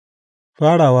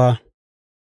Farawa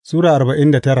Sura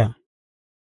 49.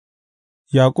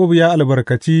 Yaƙub ya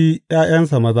albarkaci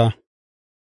 ’ya'yansa maza.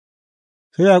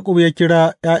 Sai Yaƙub ya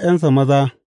kira ’ya'yansa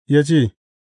maza ya ce,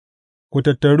 Ku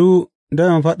tattaru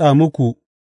don in faɗa muku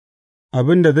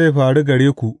abin da zai faru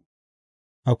gare ku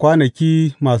a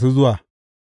kwanaki masu zuwa;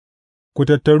 ku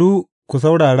tattaru ku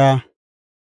saurara,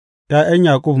 ’ya'yan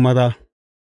Yaƙub maza,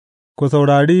 ku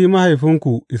saurari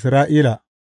mahaifinku Isra'ila.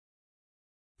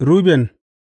 Ruben,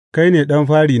 kai ne ɗan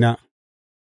farina,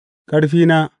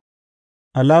 ƙarfina,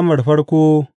 alamar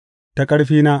farko ta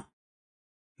ƙarfina,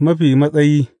 mafi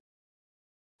matsayi,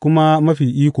 kuma mafi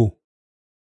iko,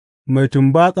 mai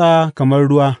tumbatsa kamar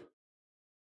ruwa,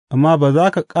 amma ba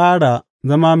za ka ƙara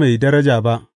zama mai daraja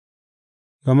ba,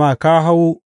 gama ka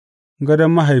hau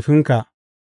gadon mahaifinka,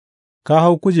 ka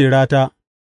hau kujerata,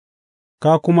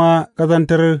 ka kuma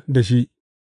ƙazantar da shi.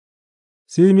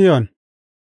 Simeyon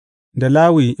da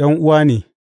Lawi ’yan'uwa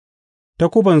ne,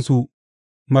 takubansu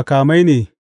makamai ne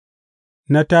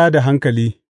na tā da hankali.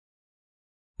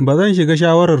 Ba zan shiga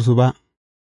shawararsu ba,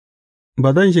 ba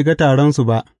zan shiga taronsu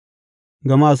ba,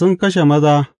 gama sun kashe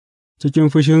maza cikin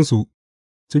fushinsu,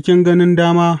 cikin ganin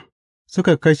dama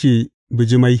suka kashe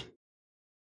bijimai.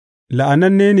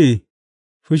 La'ananne ne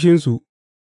fushinsu,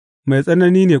 mai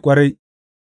tsanani ne ƙwarai,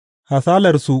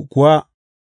 hasalarsu kuwa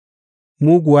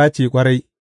muguwa ce ƙwarai.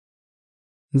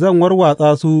 Zan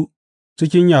warwatsa su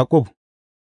cikin Yaƙub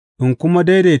in kuma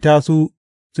daidaita su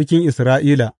cikin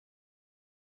Isra'ila.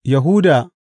 Yahuda,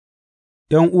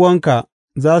 ’yan'uwanka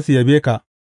za su yabe ka,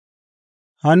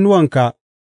 hannuwanka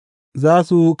za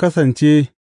su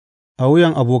kasance a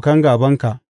wuyan abokan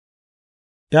gābanka,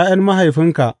 ’ya'yan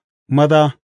mahaifinka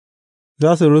maza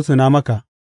za su rusuna maka.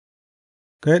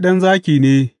 Kai ɗan zaki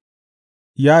ne,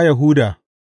 ya Yahuda,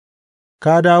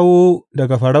 ka dawo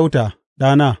daga farauta,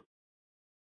 ɗana.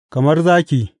 Kamar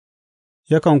zaki,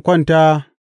 yakan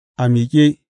kwanta a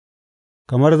miƙe,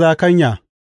 kamar zakanya,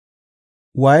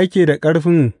 wa yake da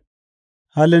ƙarfin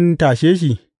halin tashe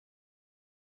shi?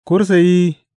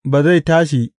 Kursiyi ba zai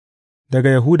tashi daga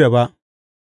Yahuda ba,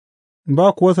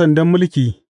 ba kuwa sandan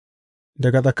mulki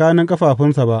daga tsakanin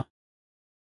ƙafafunsa ba,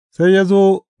 sai ya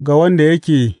zo ga wanda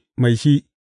yake mai shi,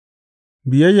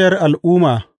 biyayyar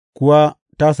al'umma kuwa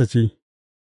tasa ce.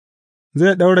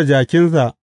 Zai ɗaura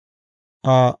jakinsa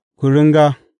a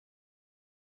kuringa,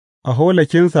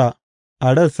 aholakinsa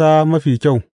a rassa mafi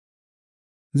kyau,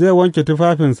 zai wanke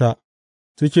tufafinsa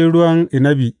cikin ruwan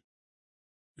inabi,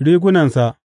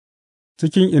 rigunansa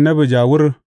cikin inabi ja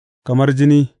wur kamar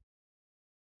jini,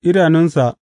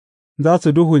 idanunsa za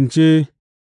su duhunce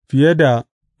fiye da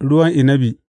ruwan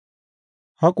inabi,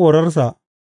 haƙorarsa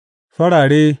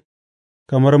farare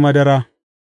kamar madara.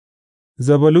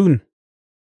 Zebulun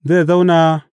zai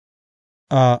zauna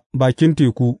a bakin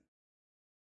teku,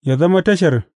 yă zama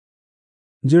tashar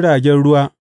jiragen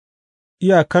ruwa,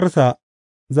 iyakarsa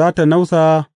za tă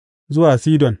nausa zuwa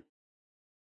Sidon.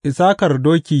 Isakar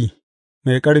doki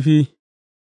mai ƙarfi,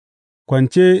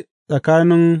 kwance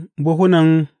tsakanin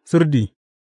buhunan sirdi,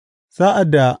 sa'ad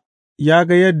da ya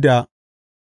ga yadda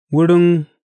wurin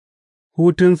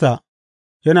hutunsa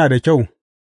yana da kyau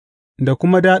da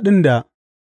kuma daɗin da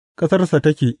ƙasarsa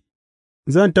take,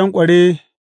 zan tanƙware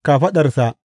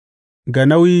kafaɗarsa ga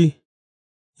nauyi,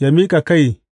 yă miƙa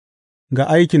kai ga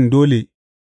aikin dole.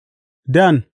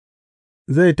 Dan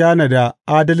zai tanada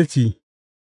adalci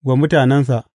wa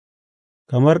mutanensa,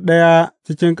 kamar ɗaya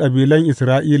cikin kabilan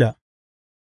Isra'ila.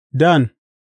 Dan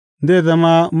zai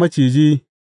zama maciji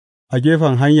a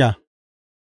gefen hanya,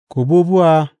 kububuwa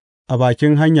a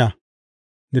bakin hanya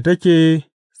da take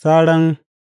saran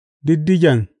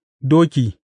diddigen doki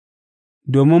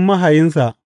domin mahayinsa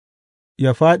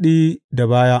yă fāɗi da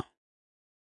baya.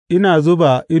 Ina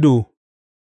zuba ido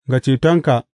ga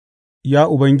cetonka, ya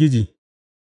Ubangiji;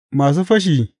 masu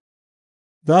fashi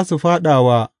za su fāɗa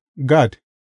wa Gad,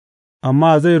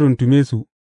 amma zai runtume su.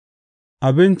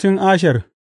 Abincin Asher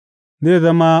zai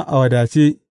zama a wadace,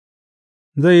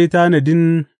 zai yi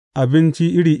tanadin abinci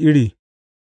iri iri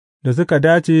da suka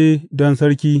dace don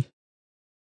sarki.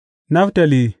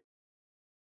 Naftali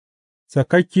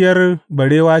sakakkiyar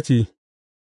barewa ce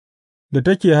da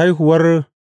take haihuwar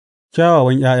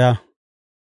kyawawan ’ya'ya;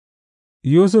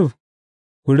 Yusuf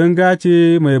kuringa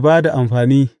ce mai ba da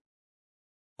amfani,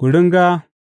 kuringa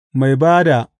mai ba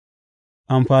da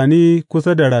amfani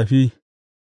kusa da rafi,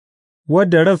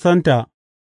 wadda rassanta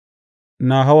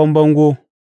na hawan bango,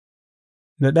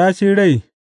 da ɗacin rai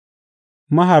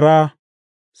mahara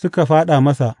suka fāɗa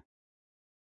masa,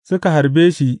 suka harbe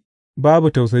shi babu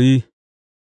tausayi,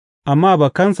 amma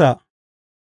bakansa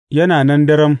yana nan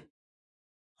daram,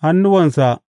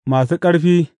 hannuwansa masu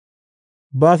ƙarfi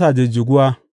ba sa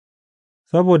jijjiguwa.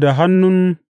 saboda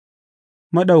hannun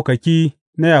Maɗaukaki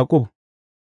na Yaƙub,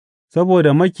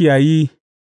 saboda Makiyayi,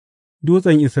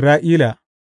 Dutsen Isra'ila,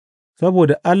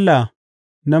 saboda Allah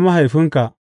na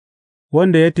mahaifinka,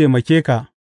 wanda ya taimake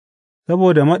ka,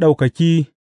 saboda Maɗaukaki,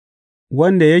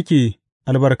 wanda yake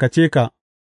albarkace ka,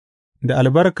 da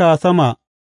albarka sama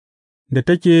da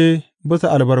take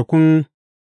bisa albarkun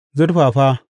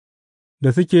zurfafa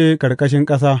da suke ƙarƙashin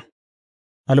ƙasa,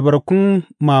 albarkun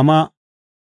mama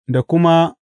da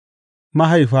kuma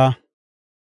mahaifa,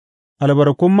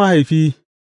 albarkun mahaifi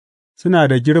suna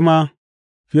da girma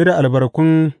fiye da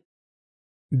albarkun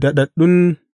daɗaɗɗun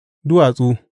duwatsu,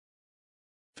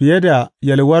 fiye da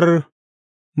yalwar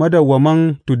madawwaman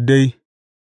tuddai.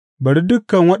 Bari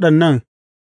dukan waɗannan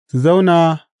su zauna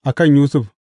a kan Yusuf,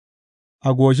 a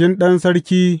goshin ɗan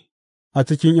sarki a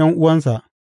cikin ’yan'uwansa.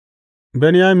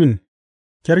 Benyamin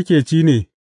kyarkeci ne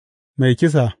mai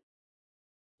kisa,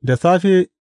 da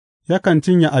safe yakan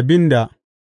cinye abin da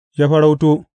ya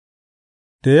farauto,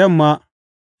 da yamma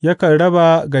yakan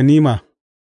raba ganima.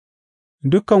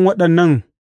 Dukan waɗannan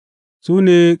su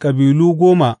ne kabilu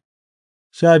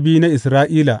 12 na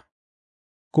Isra'ila,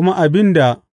 kuma abin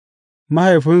da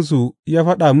mahaifinsu ya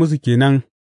faɗa musu ke nan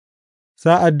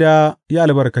sa'ad da ya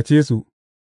albarkace su,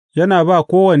 yana ba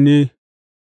kowanne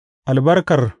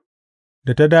albarkar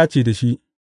da ta dace da shi.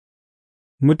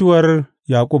 Mutuwar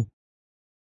Yaƙub.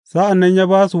 Sa'an nan ya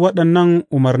ba su waɗannan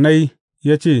umarnai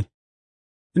ya ce,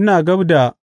 Ina gab da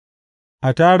a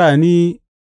tara ni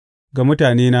ga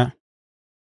mutanena,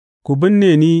 ku binne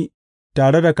ni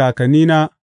tare da kakannina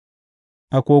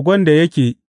a kogon da yake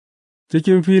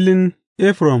cikin filin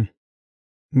Efron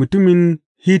mutumin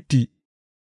Hitti,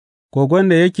 kogon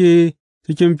da yake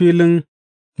cikin filin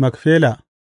Makfela,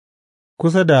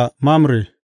 kusa da Mamre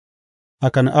a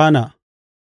Kan'ana,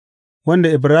 wanda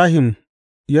Ibrahim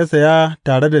ya saya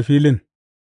tare da filin,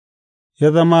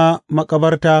 ya zama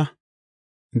makabarta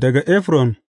daga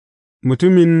Efron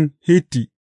mutumin Hitti,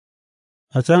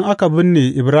 a can aka binne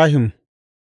Ibrahim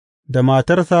da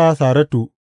matarsa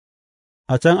Saratu,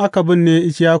 a can aka binne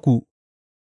Ishaku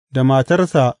da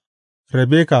matarsa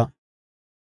Rebeka,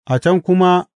 a can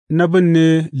kuma na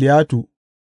binne Liyatu,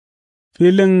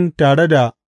 filin tare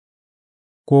da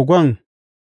kogon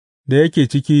da yake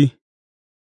ciki,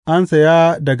 an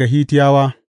saya daga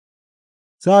Hittiyawa.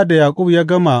 Sa'ad da Yaƙub ya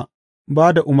gama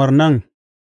ba da umarnan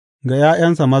ga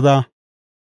 ’ya'yansa maza,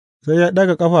 sai ya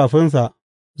ɗaga ƙafafunsa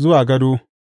zuwa gado,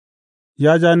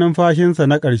 ya ja numfashinsa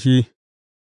na ƙarshe,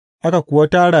 aka kuwa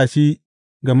tara shi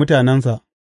ga mutanensa.